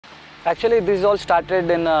Actually, this all started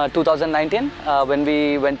in 2019 when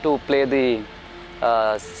we went to play the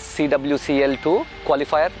CWCL2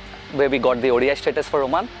 qualifier, where we got the ODI status for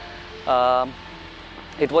Oman.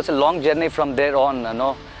 It was a long journey from there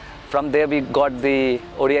on. From there we got the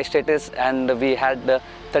ODI status, and we had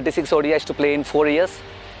 36 ODIs to play in 4 years.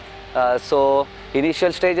 So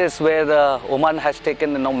initial stages where Oman has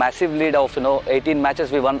taken massive lead of 18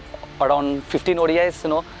 matches, we won around 15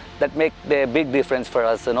 ODIs. That make a big difference for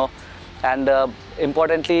us. And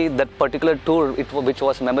importantly, that particular tour, which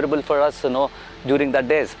was memorable for us, during that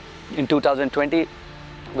days in 2020,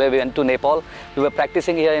 where we went to Nepal. We were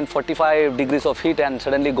practicing here in 45 degrees of heat, and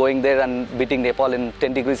suddenly going there and beating Nepal in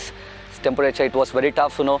 10 degrees temperature. It was very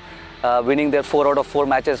tough. Winning there 4 out of 4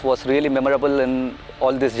 matches was really memorable in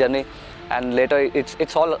all this journey. And later,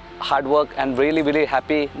 it's all hard work, and really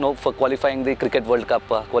happy for qualifying the Cricket World Cup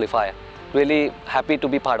qualifier. Really happy to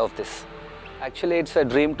be part of this. Actually, it's a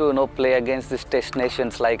dream to play against these test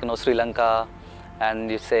nations like Sri Lanka and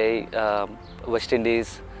you say West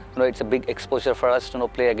Indies. It's a big exposure for us to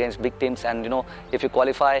play against big teams, and if you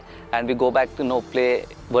qualify and we go back to play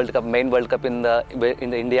World Cup, main World Cup in the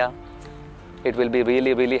India, it will be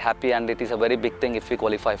really happy, and it is a very big thing if we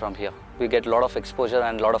qualify from here. We get a lot of exposure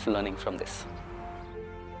and a lot of learning from this.